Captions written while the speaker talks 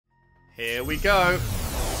Here we go.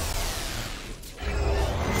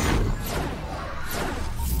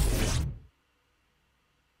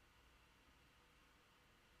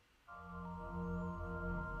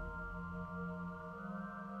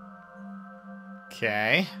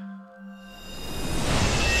 Okay.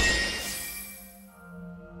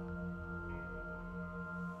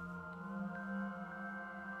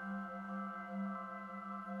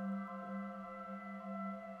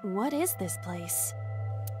 What is this place?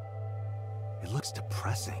 It looks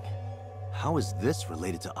depressing. How is this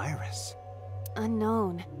related to Iris?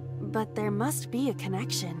 Unknown, but there must be a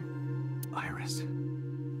connection. Iris,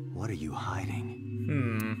 what are you hiding?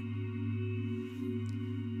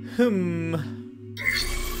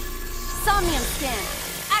 Somnium scan!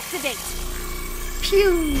 Activate!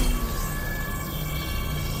 Pew!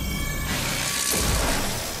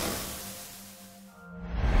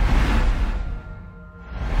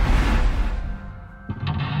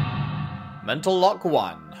 Mental Lock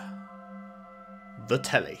 1. The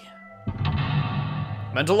telly.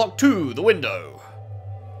 Mental Lock 2. The window.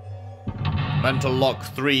 Mental Lock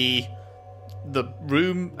 3. The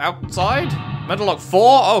room outside? Mental Lock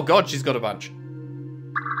 4? Oh god, she's got a bunch.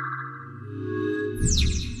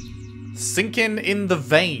 Sinking in the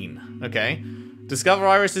vein. Okay. Discover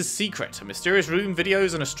Iris's secret. A mysterious room,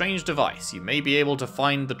 videos, and a strange device. You may be able to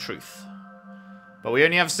find the truth. But we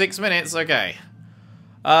only have 6 minutes. Okay.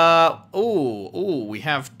 We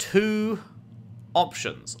have 2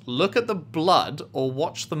 options. Look at the blood or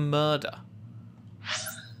watch the murder.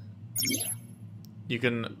 You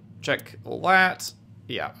can check all that.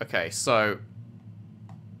 Yeah, okay, so...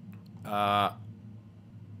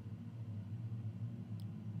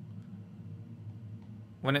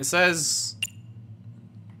 when it says...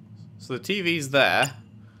 So the TV's there.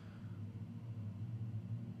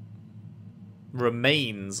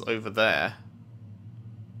 Remains over there.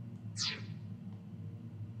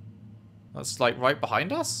 That's like right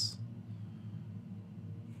behind us?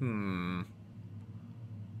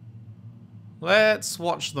 Let's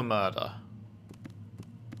watch the murder.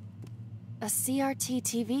 A CRT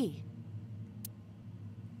TV.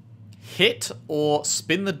 Hit or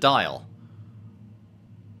spin the dial.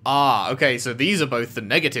 Ah, okay, so these are both the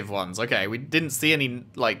negative ones. Okay, we didn't see any,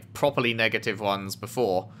 like, properly negative ones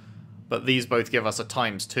before. But these both give us a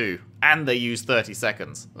 ×2. And they use 30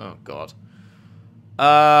 seconds. Oh, God.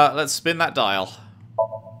 Let's spin that dial.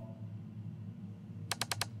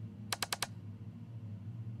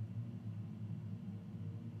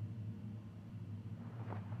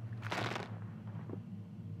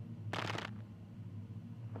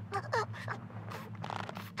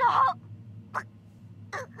 Stop!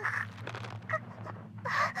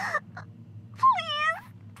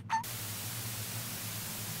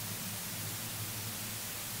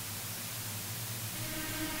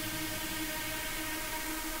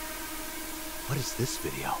 What is this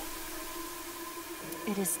video?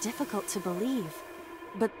 It is difficult to believe,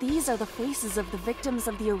 but these are the faces of the victims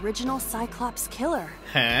of the original Cyclops killer.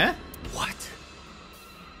 Huh? What?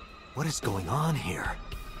 What is going on here?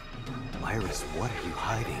 Iris, what are you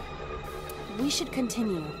hiding? We should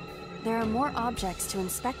continue. There are more objects to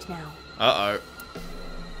inspect now. Uh-oh.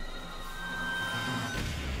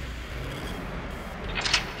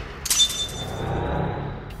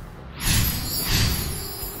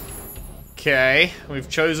 Okay, we've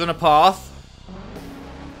chosen a path.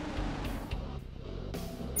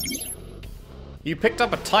 You picked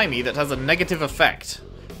up a timey that has a negative effect.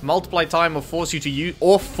 Multiply time or force you to use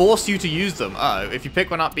them. Uh-oh, if you pick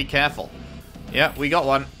one up, be careful. Yeah, we got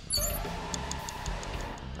one.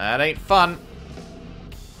 That ain't fun.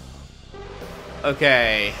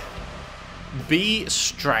 Okay. B,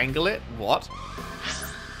 strangle it. What?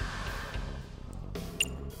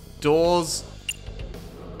 Doors.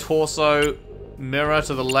 Torso. Mirror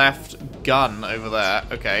to the left. Gun over there.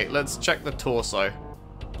 Okay, let's check the torso.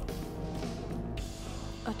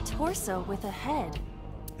 A torso with a head.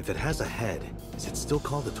 If it has a head, is it still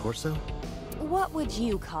called a torso? What would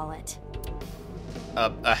you call it?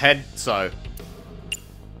 A head, so.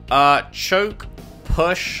 Choke,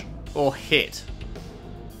 push, or hit.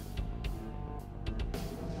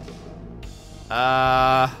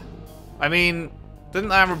 I mean,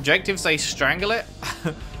 didn't our objective say strangle it?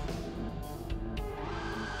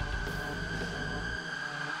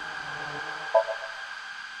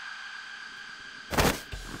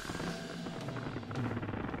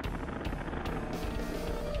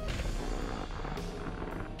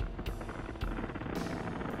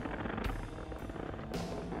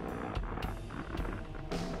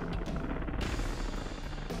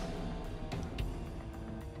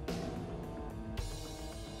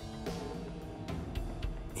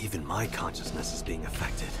 Even my consciousness is being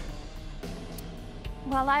affected.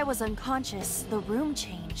 While I was unconscious, the room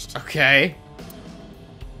changed. Okay.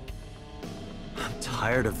 I'm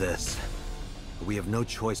tired of this. We have no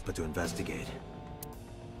choice but to investigate.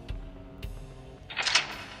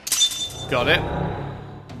 Got it.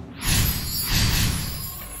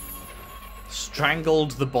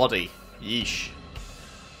 Strangled the body. Yeesh.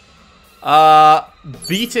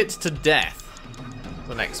 Beat it to death.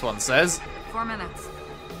 The next one says. 4 minutes.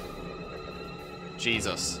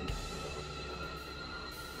 Jesus.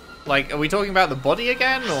 Like, are we talking about the body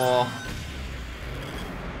again, or?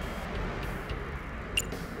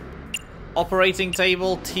 Operating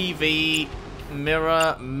table, TV,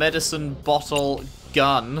 mirror, medicine bottle,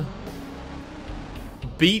 gun.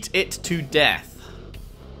 Beat it to death.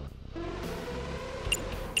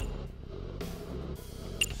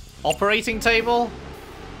 Operating table?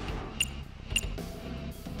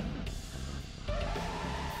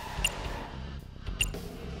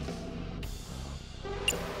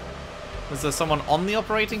 Is there someone on the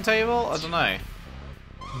operating table? I don't know.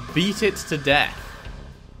 Beat it to death.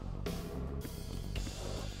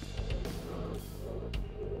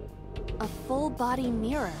 A full body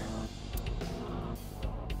mirror.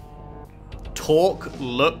 Talk,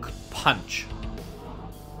 look, punch.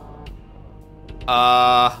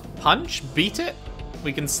 Punch? Beat it?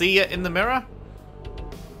 We can see it in the mirror?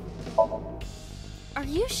 Are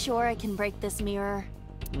you sure I can break this mirror?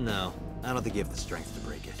 No, I don't think you have the strength to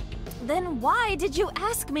break it. Then why did you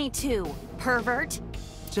ask me to, pervert?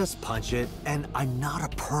 Just punch it, and I'm not a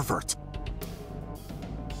pervert.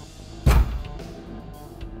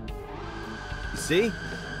 You see?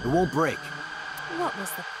 It won't break. What was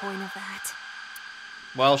the point of that?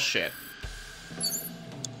 Well, shit.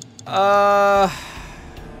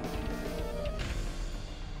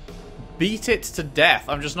 Beat it to death.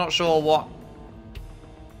 I'm just not sure what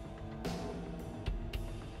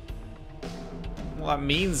that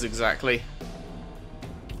means exactly.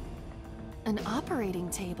 An operating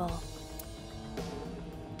table.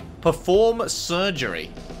 Perform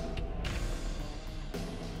surgery.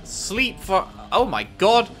 Sleep for... Oh my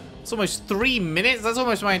god. It's almost 3 minutes. That's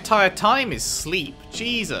almost my entire time is sleep.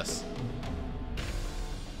 Jesus.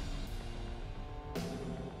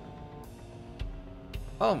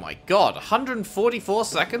 Oh my god. 144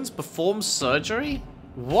 seconds? Perform surgery?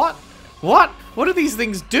 What? What? What do these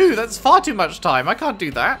things do? That's far too much time. I can't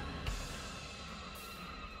do that.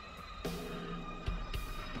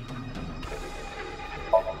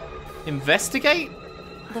 Investigate?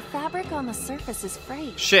 The fabric on the surface is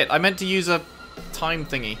frayed. Shit, I meant to use a time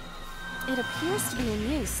thingy. It appears to be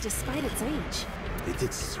in use despite its age. They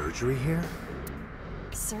did surgery here?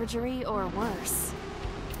 Surgery or worse.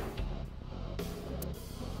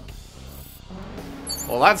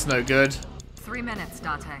 Well, that's no good. 3 minutes,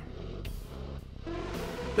 Date.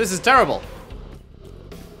 This is terrible.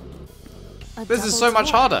 A This is double so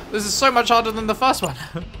much door. harder. This is so much harder than the first one.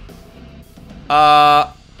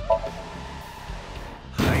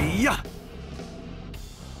 Hiya!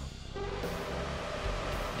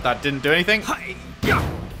 That didn't do anything. Hiya!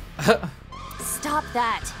 Stop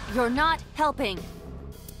that! You're not helping!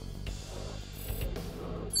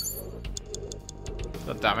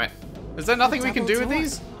 God damn it. Is there nothing we can do with double door.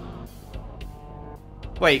 these?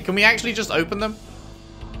 Wait, can we actually just open them?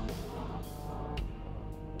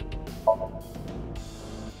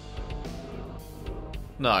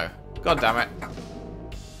 No. God damn it.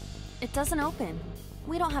 It doesn't open.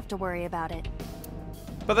 We don't have to worry about it.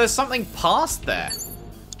 But there's something past there.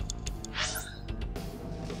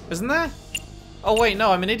 Isn't there? Oh wait,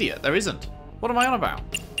 no, I'm an idiot. There isn't. What am I on about?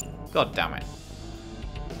 God damn it.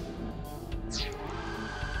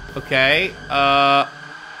 Okay,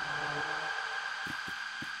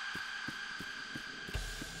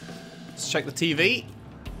 let's check the TV.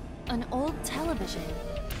 An old television.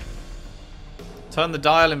 Turn the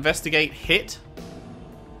dial, investigate, hit.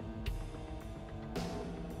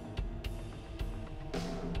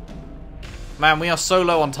 Man, we are so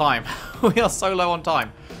low on time. We are so low on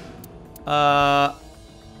time. I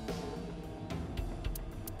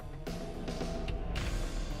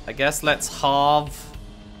guess let's halve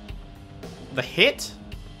the hit.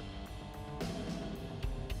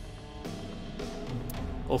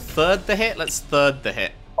 Or third the hit? Let's third the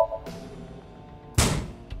hit.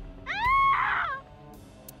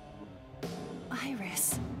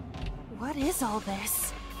 Iris, what is all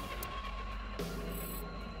this?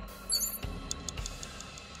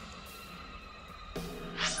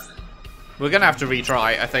 We're gonna have to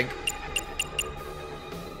retry, I think.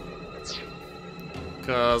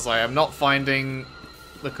 Because I am not finding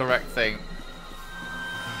the correct thing.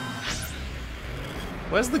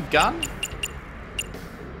 Where's the gun?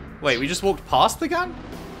 Wait, we just walked past the gun?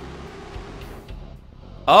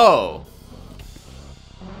 Oh.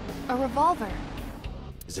 A revolver.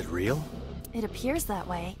 Is it real? It appears that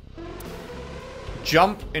way.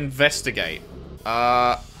 Jump, investigate.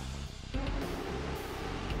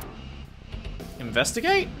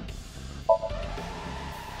 Investigate?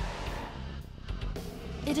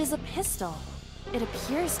 It is a pistol. It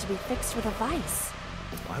appears to be fixed with a vise.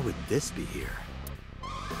 Why would this be here?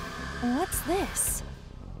 What's this?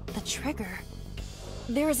 The trigger.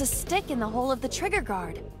 There is a stick in the hole of the trigger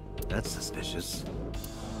guard. That's suspicious.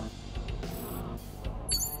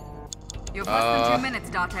 You have less than 2 minutes,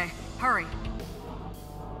 Date. Hurry.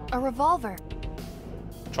 A revolver.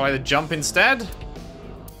 Try the jump instead?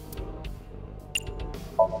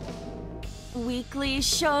 Weekly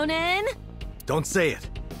Shonen? Don't say it.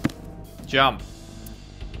 Jump.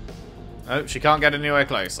 Oh, she can't get anywhere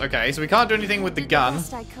close. Okay, so we can't do anything with the gun. The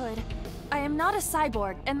best I could. I am not a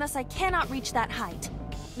cyborg, and thus I cannot reach that height.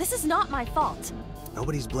 This is not my fault.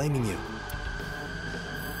 Nobody's blaming you.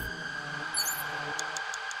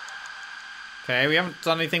 Okay, we haven't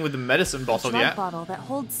done anything with the medicine bottle Drug yet. bottle that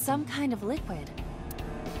holds some kind of liquid.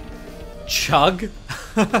 Chug.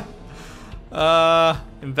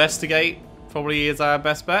 Investigate probably is our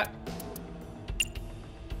best bet.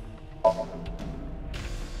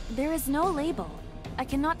 There is no label. I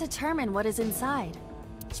cannot determine what is inside.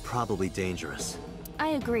 It's probably dangerous. I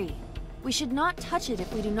agree. We should not touch it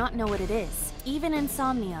if we do not know what it is. Even in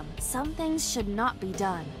Somnium, some things should not be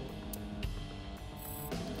done.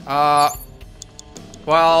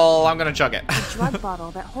 Well, I'm gonna chug it. A drug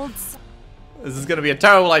bottle that holds... This is gonna be a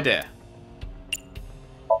terrible idea.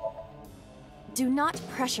 Do not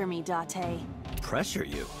pressure me, Date. Pressure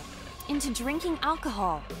you? Into drinking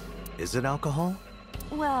alcohol. Is it alcohol?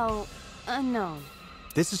 Well, unknown.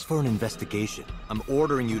 This is for an investigation. I'm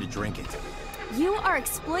ordering you to drink it. You are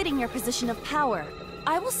exploiting your position of power.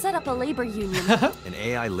 I will set up a labor union. An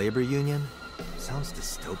AI labor union? Sounds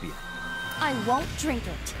dystopian. I won't drink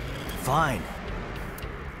it. Fine.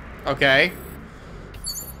 Okay.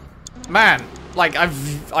 Man, like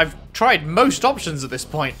I've tried most options at this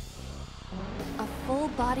point. A full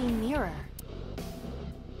body mirror.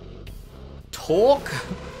 Talk?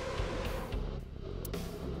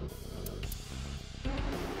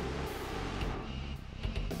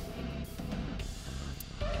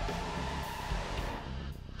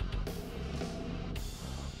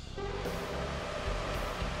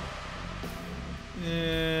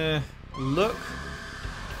 Look.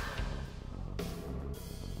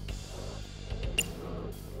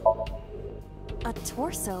 A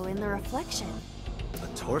torso in the reflection. A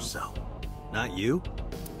torso? Not you?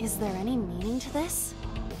 Is there any meaning to this?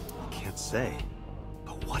 I can't say.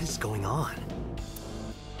 But what is going on?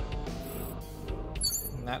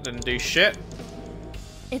 That didn't do shit.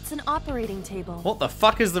 It's an operating table. What the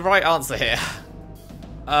fuck is the right answer here?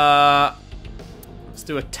 Let's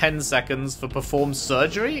do a 10 seconds for perform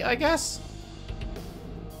surgery, I guess?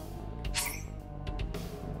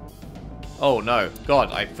 Oh no,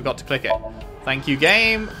 God, I forgot to click it. Thank you,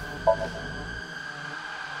 game.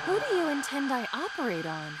 Who do you intend I operate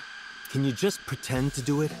on? Can you just pretend to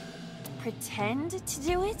do it? Pretend to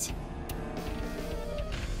do it?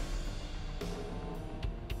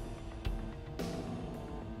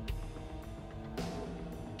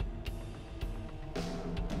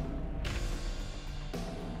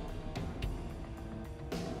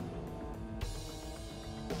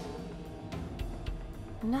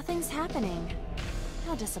 Nothing's happening.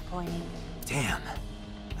 How disappointing. Damn.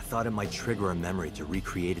 I thought it might trigger a memory to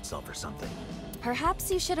recreate itself or something. Perhaps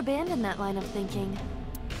you should abandon that line of thinking.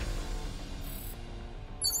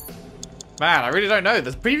 Man, I really don't know.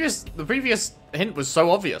 The previous hint was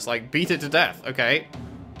so obvious. Like, beat it to death. Okay.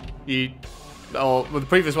 Well, the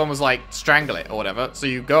previous one was like, strangle it or whatever. So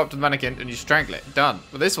you go up to the mannequin and you strangle it. Done.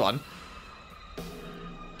 But this one,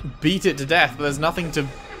 beat it to death, but there's nothing to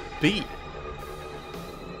beat.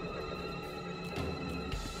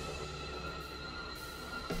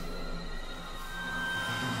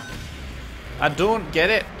 I don't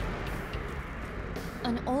get it.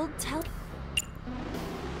 An old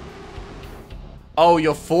Oh,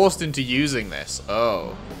 you're forced into using this.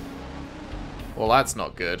 Oh. Well, that's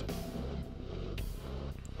not good.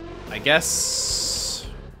 I guess...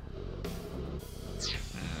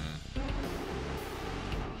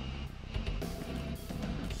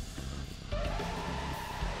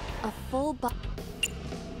 A full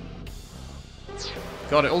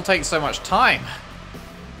God, it all takes so much time.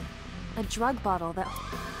 A drug bottle that...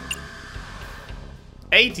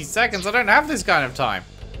 80 seconds? I don't have this kind of time.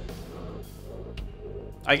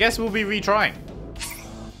 I guess we'll be retrying.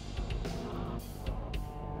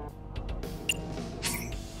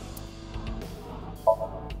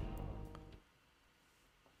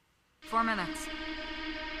 4 minutes.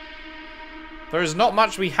 There is not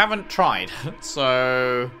much we haven't tried.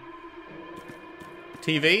 So...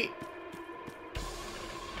 TV?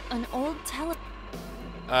 An old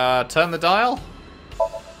Turn the dial?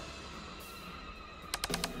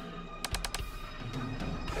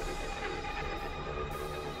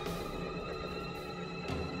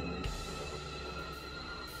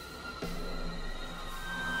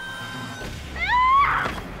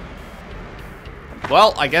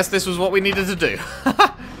 Well, I guess this was what we needed to do.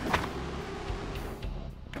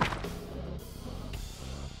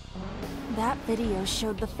 That video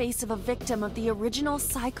showed the face of a victim of the original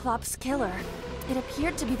Cyclops killer. It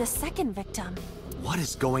appeared to be the second victim. What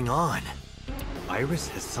is going on? Iris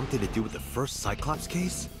has something to do with the first Cyclops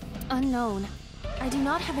case? Unknown. I do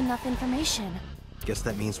not have enough information. Guess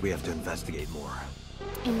that means we have to investigate more.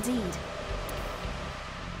 Indeed.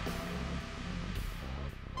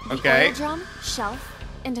 Okay. The oil drum, shelf,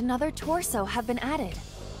 and another torso have been added.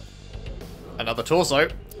 Another torso.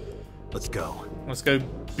 Let's go. Let's go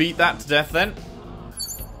beat that to death then.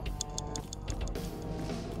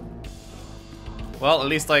 Well, at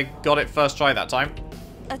least I got it first try that time.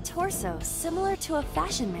 A torso similar to a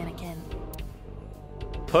fashion mannequin.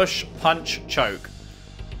 Push, punch, choke.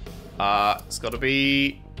 It's gotta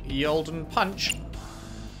be Yolden punch.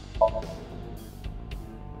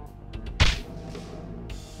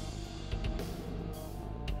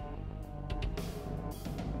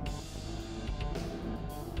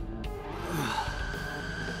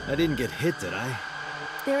 I didn't get hit, did I?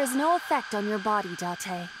 There is no effect on your body,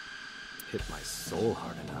 Date. Hit my soul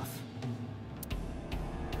hard enough.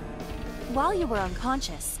 While you were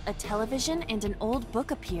unconscious, a television and an old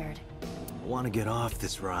book appeared. I want to get off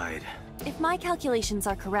this ride. If my calculations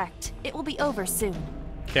are correct, it will be over soon.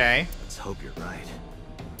 Okay. Let's hope you're right.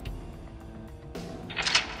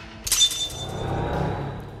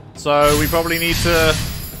 So we probably need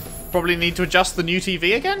to adjust the new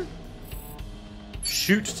TV again?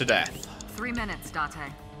 Shoot to death. 3 minutes,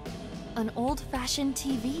 Date. An old-fashioned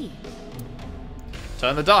TV.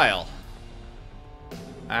 Turn the dial.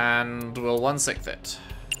 And we'll 1/6 it.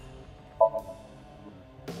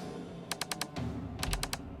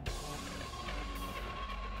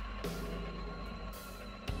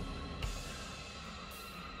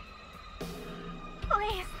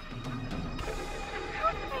 Please.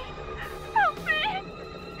 Help me. Help me.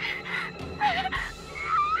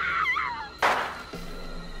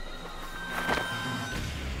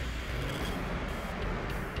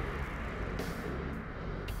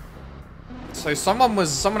 So someone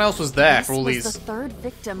else was there for all This was these the third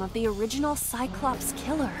victim of the original Cyclops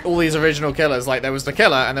killer. all these original killers. Like there was the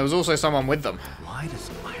killer and there was also someone with them. Why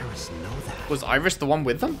does Iris know that? Was Iris the one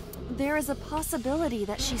with them? There is a possibility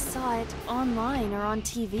that she saw it online or on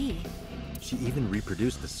TV. She even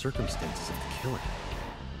reproduced the circumstances of the killing.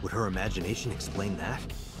 Would her imagination explain that?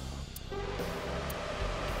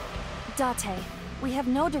 Date, we have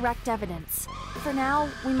no direct evidence. For now,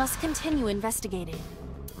 we must continue investigating.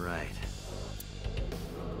 Right.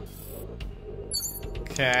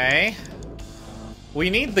 Okay. We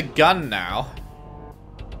need the gun now.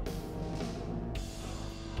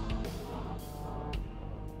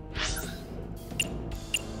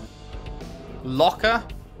 Locker?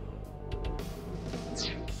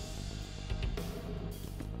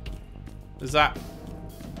 Is that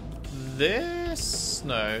this?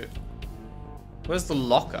 No. Where's the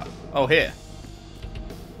locker? Oh, here.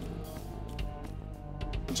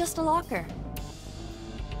 Just a locker.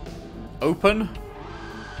 Open.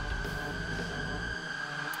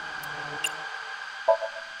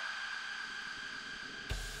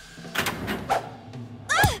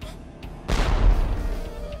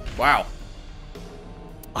 Wow.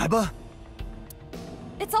 Iba?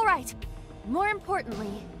 It's all right. More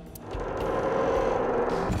importantly,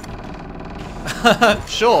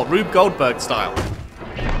 Sure, Rube Goldberg style.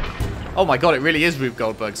 Oh my god, it really is Rube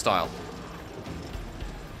Goldberg style.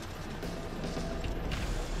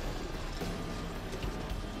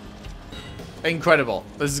 Incredible.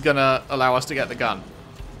 This is gonna allow us to get the gun.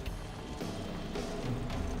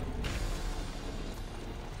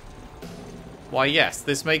 Why, yes,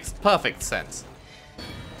 this makes perfect sense.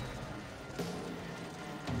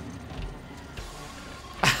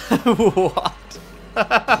 What?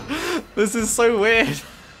 This is so weird.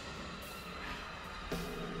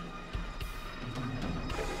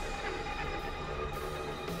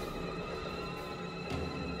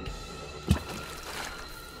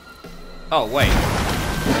 Oh, wait.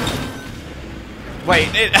 Wait,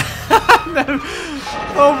 it... No.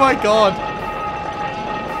 Oh my god.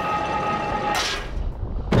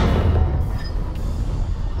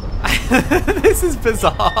 This is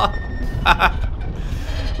bizarre.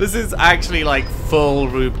 This is actually like full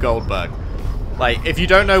Rube Goldberg. Like, if you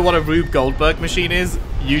don't know what a Rube Goldberg machine is,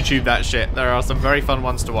 YouTube that shit. There are some very fun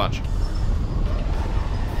ones to watch.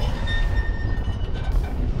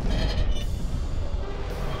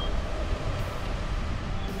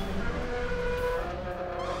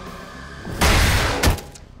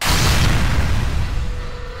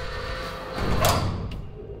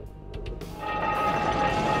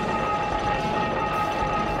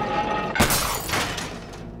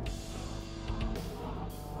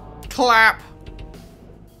 Clap.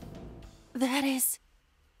 That is...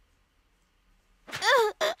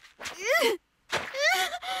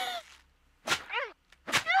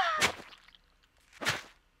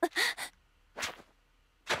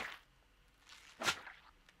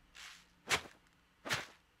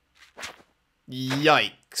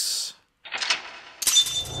 Yikes.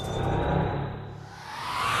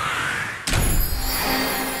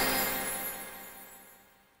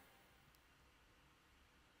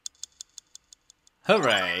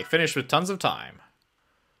 Hooray, finished with tons of time.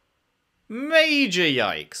 Major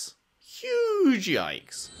yikes. Huge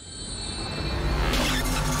yikes.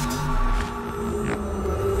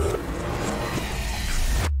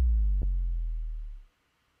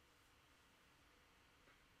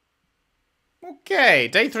 Okay,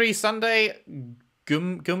 day 3, Sunday.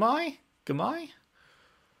 Gumai?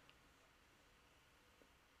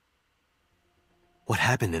 What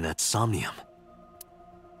happened in that Somnium?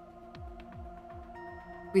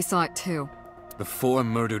 We saw it too. The 4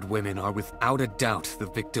 murdered women are without a doubt the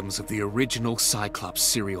victims of the original Cyclops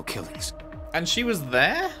serial killings. And she was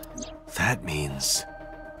there? That means...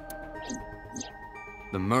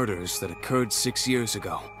 The murders that occurred 6 years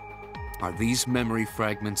ago are these memory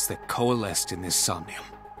fragments that coalesced in this Somnium.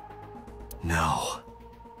 No.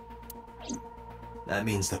 That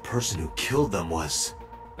means the person who killed them was...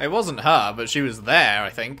 It wasn't her, but she was there, I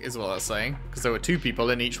think, is what I was saying. Because there were 2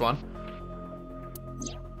 people in each one.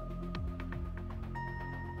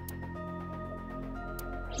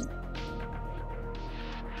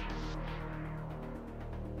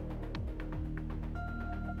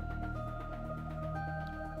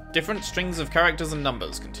 Different strings of characters and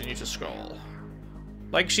numbers continue to scroll.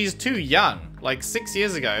 Like, she's too young. Like, 6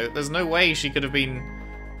 years ago, there's no way she could have been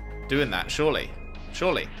doing that, surely.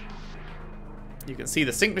 Surely. You can see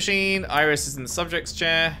the sync machine. Iris is in the subject's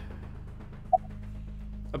chair.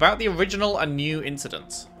 About the original and new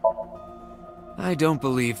incidents. I don't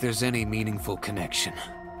believe there's any meaningful connection.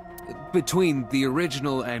 Between the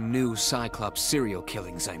original and new Cyclops serial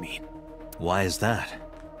killings, I mean. Why is that?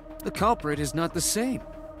 The culprit is not the same.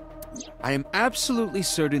 I am absolutely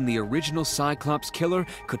certain the original Cyclops killer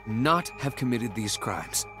could not have committed these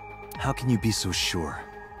crimes. How can you be so sure?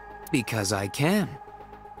 Because I can.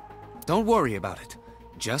 Don't worry about it.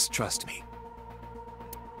 Just trust me.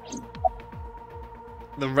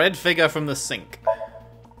 The red figure from the sink.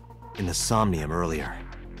 In the Somnium earlier,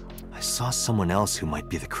 I saw someone else who might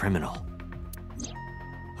be the criminal.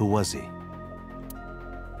 Who was he?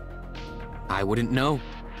 I wouldn't know.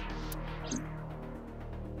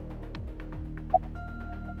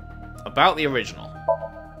 About the original.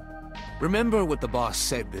 Remember what the boss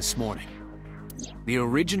said this morning. The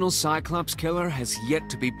original Cyclops killer has yet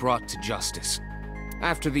to be brought to justice.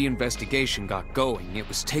 After the investigation got going, it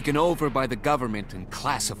was taken over by the government and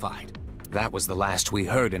classified. That was the last we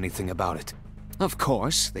heard anything about it. Of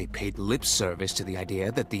course, they paid lip service to the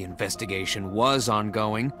idea that the investigation was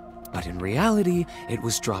ongoing, but in reality, it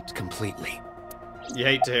was dropped completely. You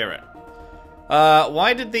hate to hear it.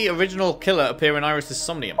 Why did the original killer appear in Iris'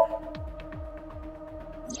 Somnium?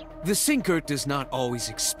 The Sinker does not always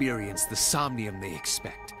experience the Somnium they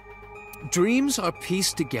expect. Dreams are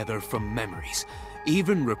pieced together from memories,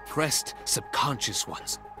 even repressed subconscious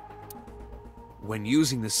ones. When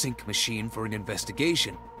using the sync machine for an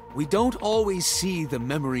investigation, we don't always see the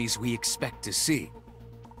memories we expect to see.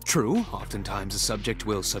 True, oftentimes a subject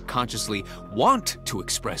will subconsciously want to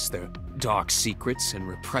express their dark secrets and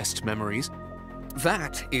repressed memories.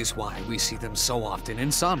 That is why we see them so often in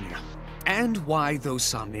Somnia, and why those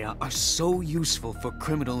Somnia are so useful for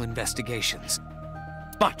criminal investigations.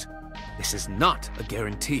 But this is not a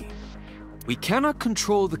guarantee. We cannot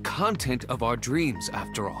control the content of our dreams,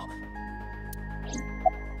 after all.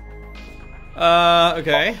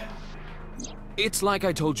 Okay. It's like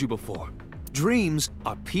I told you before. Dreams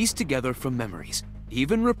are pieced together from memories,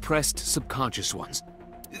 even repressed subconscious ones.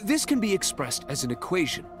 This can be expressed as an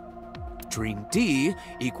equation. Dream D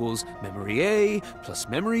equals memory A plus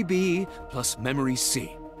memory B plus memory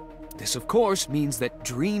C. This, of course, means that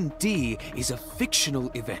Dream D is a fictional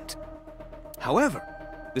event. However,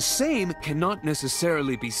 The same cannot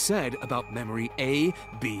necessarily be said about memory A,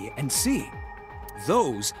 B, and C.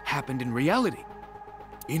 Those happened in reality.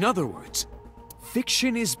 In other words,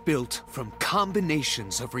 fiction is built from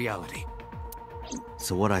combinations of reality.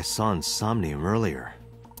 So what I saw in Somnium earlier...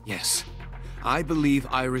 Yes, I believe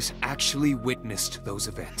Iris actually witnessed those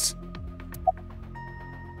events.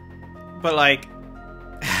 But, like,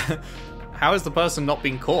 how is the person not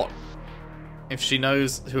being caught? If she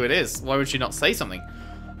knows who it is, why would she not say something?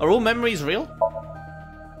 Are all memories real?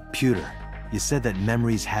 Pewter, you said that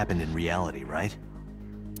memories happen in reality, right?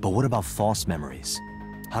 But what about false memories?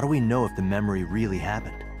 How do we know if the memory really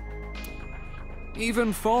happened?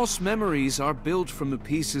 Even false memories are built from the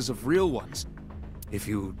pieces of real ones. If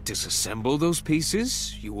you disassemble those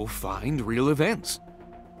pieces, you will find real events.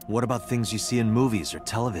 What about things you see in movies or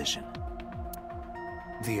television?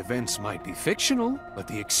 The events might be fictional, but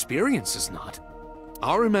the experience is not.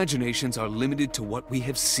 Our imaginations are limited to what we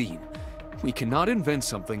have seen. We cannot invent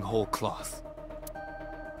something whole cloth.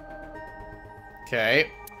 Okay.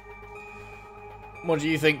 What do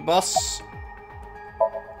you think, boss?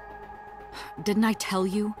 Didn't I tell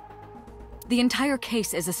you? The entire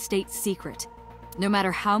case is a state secret. No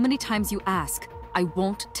matter how many times you ask, I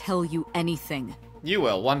won't tell you anything. You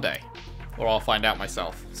will, one day. Or I'll find out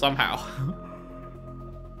myself. Somehow.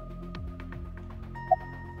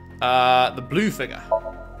 The blue figure.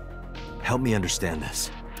 Help me understand this.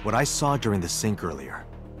 What I saw during the sink earlier,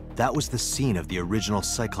 that was the scene of the original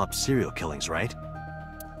Cyclops serial killings, right?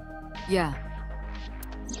 Yeah.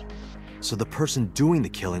 So the person doing the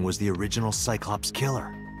killing was the original Cyclops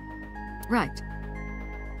killer. Right.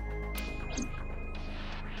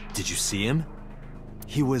 Did you see him?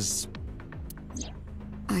 He was...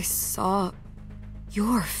 I saw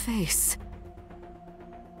your face.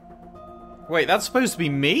 Wait, that's supposed to be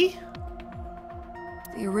me?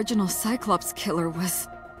 The original Cyclops killer was...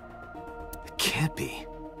 It can't be.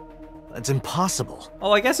 That's impossible.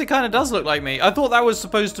 Oh, I guess it kind of does look like me. I thought that was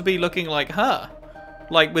supposed to be looking like her.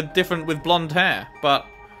 Like, with blonde hair. But,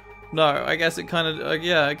 no, I guess it kind of...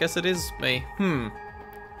 yeah, I guess it is me.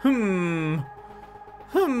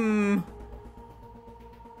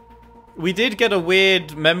 We did get a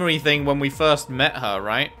weird memory thing when we first met her,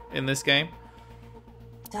 right? In this game?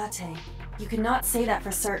 Date, you cannot say that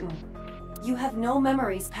for certain. You have no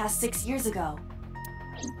memories past 6 years ago.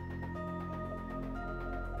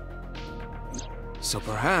 So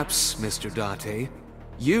perhaps, Mr. Date,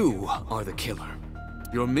 you are the killer.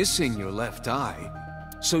 You're missing your left eye,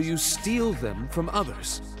 so you steal them from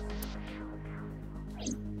others.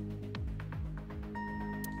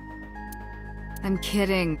 I'm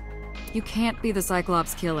kidding. You can't be the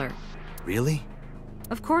Cyclops killer. Really?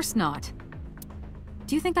 Of course not.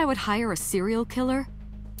 Do you think I would hire a serial killer?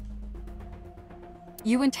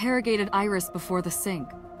 You interrogated Iris before the sink.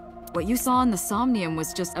 What you saw in the Somnium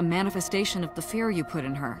was just a manifestation of the fear you put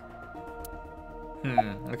in her.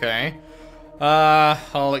 Okay.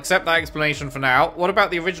 I'll accept that explanation for now. What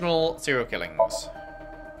about the original serial killings?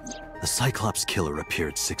 The Cyclops killer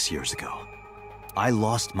appeared 6 years ago. I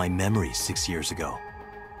lost my memory 6 years ago.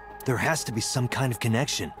 There has to be some kind of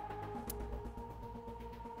connection.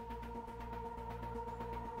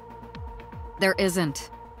 There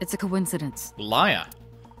isn't. It's a coincidence. Liar.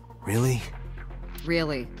 Really?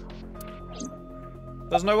 Really.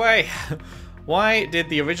 There's no way. Why did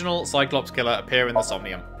the original Cyclops killer appear in the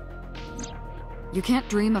Somnium? You can't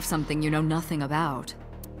dream of something you know nothing about.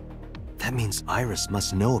 That means Iris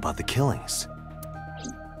must know about the killings.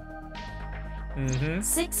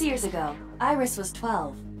 6 years ago, Iris was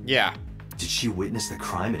 12. Yeah. Did she witness the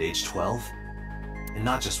crime at age 12? And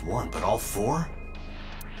not just one, but all 4?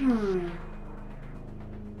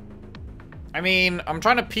 I mean, I'm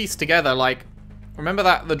trying to piece together, like, remember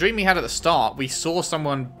that the dream we had at the start, we saw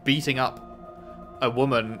someone beating up a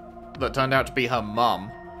woman that turned out to be her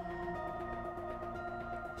mum.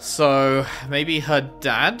 So, maybe her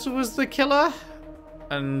dad was the killer?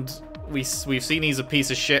 And we've seen he's a piece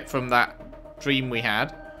of shit from that dream we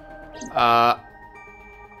had.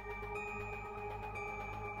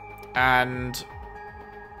 And,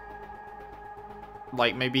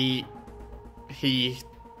 like, maybe he...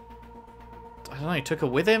 I don't know, he took her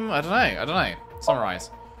with him? I don't know. Summarize.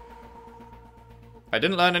 I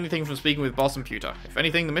didn't learn anything from speaking with Boss and Pewter. If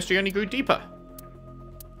anything, the mystery only grew deeper.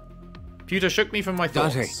 Pewter shook me from my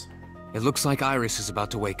thoughts. Date, it looks like Iris is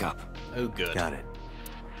about to wake up. Oh, good. Got it.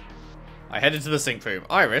 I headed to the sink room.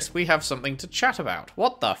 Iris, we have something to chat about.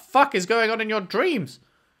 What the fuck is going on in your dreams?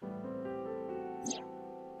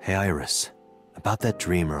 Hey, Iris. About that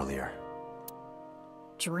dream earlier.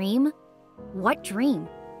 Dream? What dream?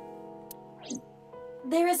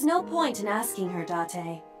 There is no point in asking her,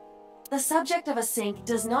 Date. The subject of a sink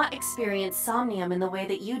does not experience somnium in the way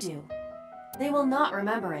that you do. They will not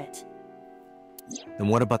remember it. Then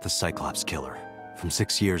what about the Cyclops killer from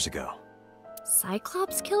 6 years ago?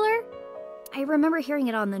 Cyclops killer? I remember hearing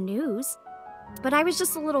it on the news. But I was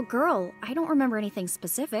just a little girl. I don't remember anything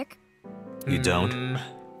specific. You don't?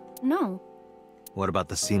 No. What about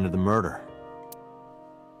the scene of the murder?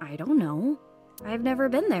 I don't know. I've never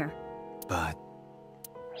been there. But...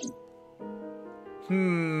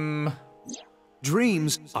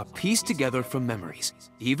 Dreams are pieced together from memories,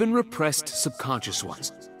 even repressed subconscious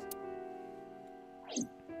ones.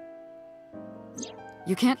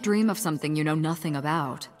 You can't dream of something you know nothing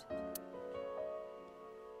about.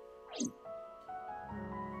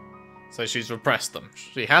 So she's repressed them.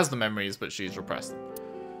 She has the memories, but she's repressed them.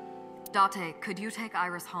 Date, could you take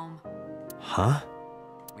Iris home? Huh?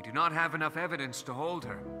 We do not have enough evidence to hold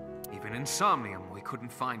her. Even in Somnium, we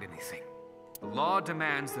couldn't find anything. The law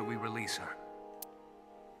demands that we release her.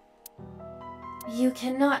 You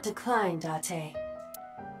cannot decline, Date.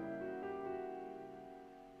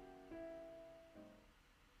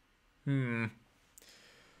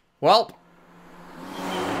 Well,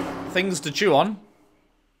 things to chew on.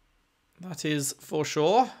 That is for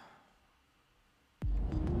sure.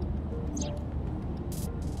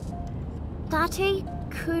 Date,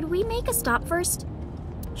 could we make a stop first?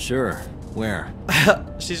 Sure. Where?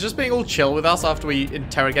 She's just being all chill with us after we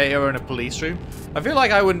interrogate her in a police room. I feel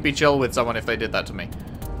like I wouldn't be chill with someone if they did that to me.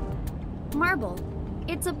 Marble.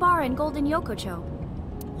 It's a bar in Golden Yokocho.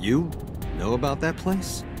 You know about that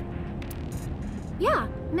place? Yeah,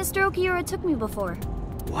 Mr. Okiura took me before.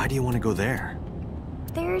 Why do you want to go there?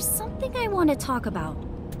 There's something I want to talk about.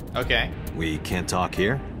 Okay. We can't talk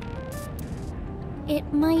here?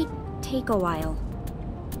 It might take a while.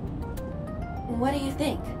 What do you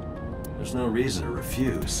think? There's no reason to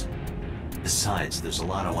refuse. Besides, there's a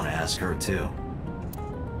lot I want to ask her, too.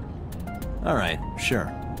 Alright,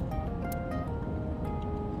 sure.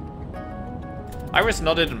 Iris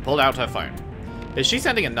nodded and pulled out her phone. Is she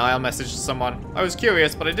sending a Nile message to someone? I was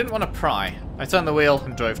curious, but I didn't want to pry. I turned the wheel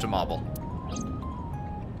and drove to Marble.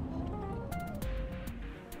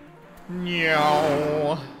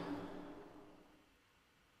 Meow.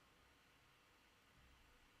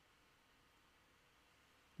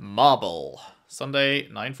 Marble. Sunday,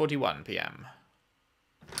 9:41 p.m.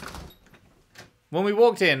 When we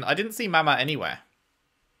walked in, I didn't see Mama anywhere.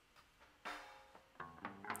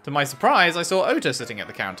 To my surprise, I saw Ota sitting at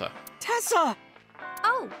the counter. Tessa!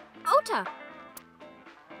 Oh, Ota!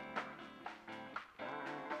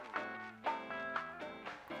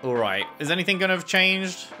 Alright, is anything going to have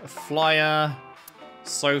changed? A flyer,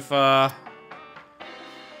 sofa,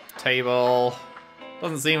 table.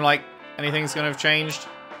 Doesn't seem like anything's going to have changed.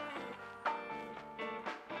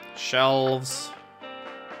 Shelves.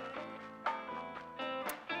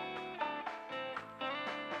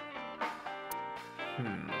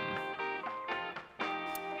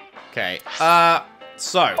 Okay,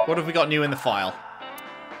 so, what have we got new in the file?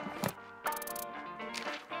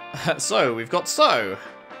 So, we've got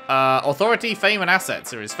authority, fame, and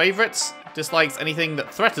assets are his favorites. Dislikes anything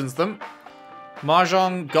that threatens them.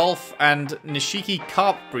 Mahjong, golf, and Nishiki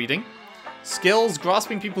carp breeding. Skills,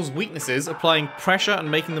 grasping people's weaknesses, applying pressure, and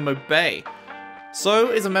making them obey. So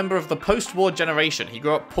is a member of the post-war generation. He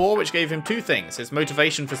grew up poor, which gave him two things: his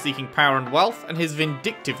motivation for seeking power and wealth, and his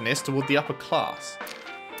vindictiveness toward the upper class.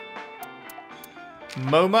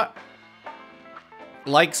 Moma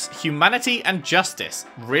likes humanity and justice.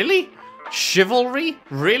 Really? Chivalry?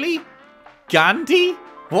 Really? Gandhi?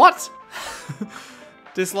 What?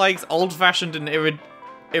 Dislikes old-fashioned and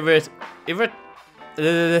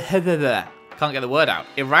can't get the word out.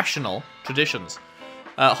 Irrational traditions.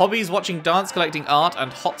 Hobbies: watching dance, collecting art,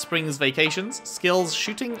 and hot springs vacations. Skills: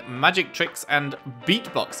 shooting, magic tricks, and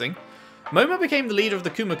beatboxing. Moma became the leader of the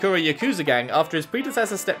Kumakura Yakuza gang after his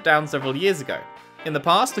predecessor stepped down several years ago. In the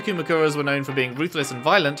past, the Kumakuras were known for being ruthless and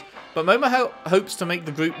violent, but Moma hopes to make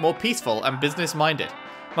the group more peaceful and business-minded.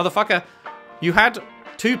 Motherfucker, you had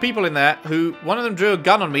two people in there who, one of them drew a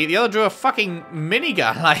gun on me, the other drew a fucking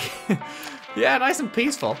minigun. Like, yeah, nice and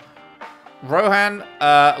peaceful. Rohan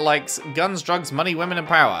likes guns, drugs, money, women, and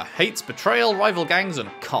power. Hates betrayal, rival gangs,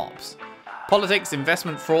 and cops. Politics,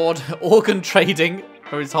 investment, fraud, organ trading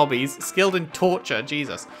are his hobbies. Skilled in torture,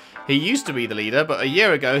 Jesus. He used to be the leader, but a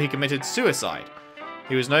year ago he committed suicide.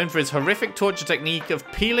 He was known for his horrific torture technique of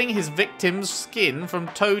peeling his victim's skin from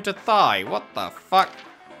toe to thigh. What the fuck?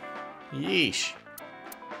 Yeesh.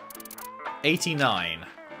 89.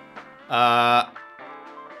 A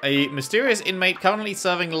mysterious inmate currently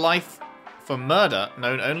serving life for murder,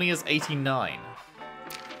 known only as 89.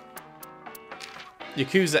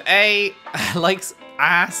 Yakuza A likes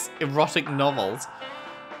ass erotic novels.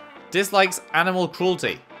 Dislikes animal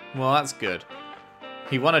cruelty. Well, that's good.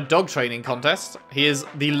 He won a dog training contest. He is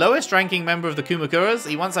the lowest ranking member of the Kumakuras.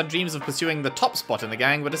 He once had dreams of pursuing the top spot in the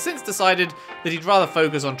gang, but has since decided that he'd rather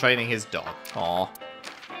focus on training his dog. Aww.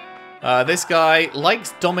 This guy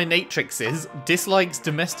likes dominatrixes, dislikes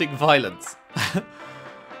domestic violence.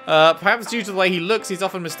 Perhaps due to the way he looks, he's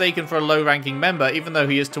often mistaken for a low-ranking member, even though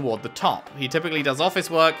he is toward the top. He typically does office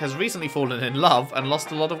work, has recently fallen in love, and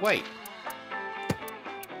lost a lot of weight.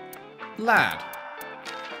 Lad.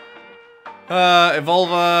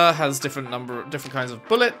 Evolver has different kinds of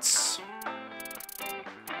bullets.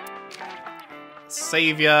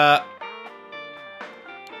 Savior.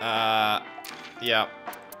 Yeah.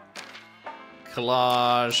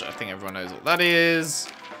 Collage. I think everyone knows what that is.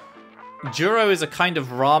 Juro is a kind of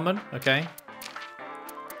ramen. Okay.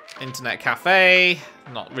 Internet cafe.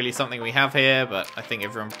 Not really something we have here, but I think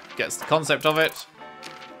everyone gets the concept of it.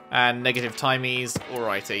 And negative timies.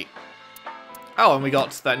 Alrighty. Oh, and we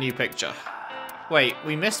got that new picture. Wait,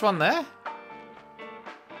 we missed one there?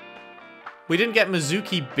 We didn't get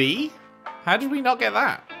Mizuki B? How did we not get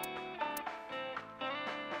that?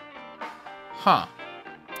 Huh.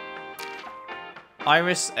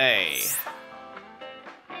 Iris A.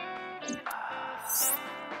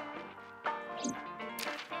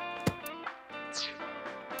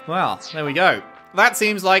 Well, there we go. That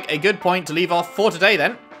seems like a good point to leave off for today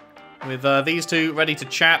then. With these two ready to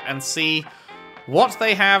chat and see what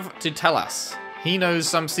they have to tell us. He knows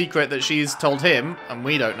some secret that she's told him, and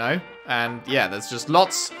we don't know. And yeah, there's just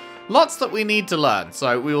lots that we need to learn.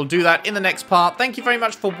 So we will do that in the next part. Thank you very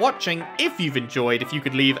much for watching. If you've enjoyed, if you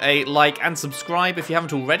could leave a like and subscribe if you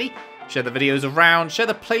haven't already. Share the videos around, share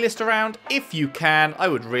the playlist around if you can. I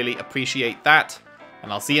would really appreciate that.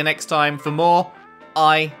 And I'll see you next time for more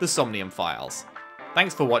the Somnium Files.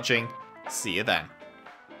 Thanks for watching. See you then.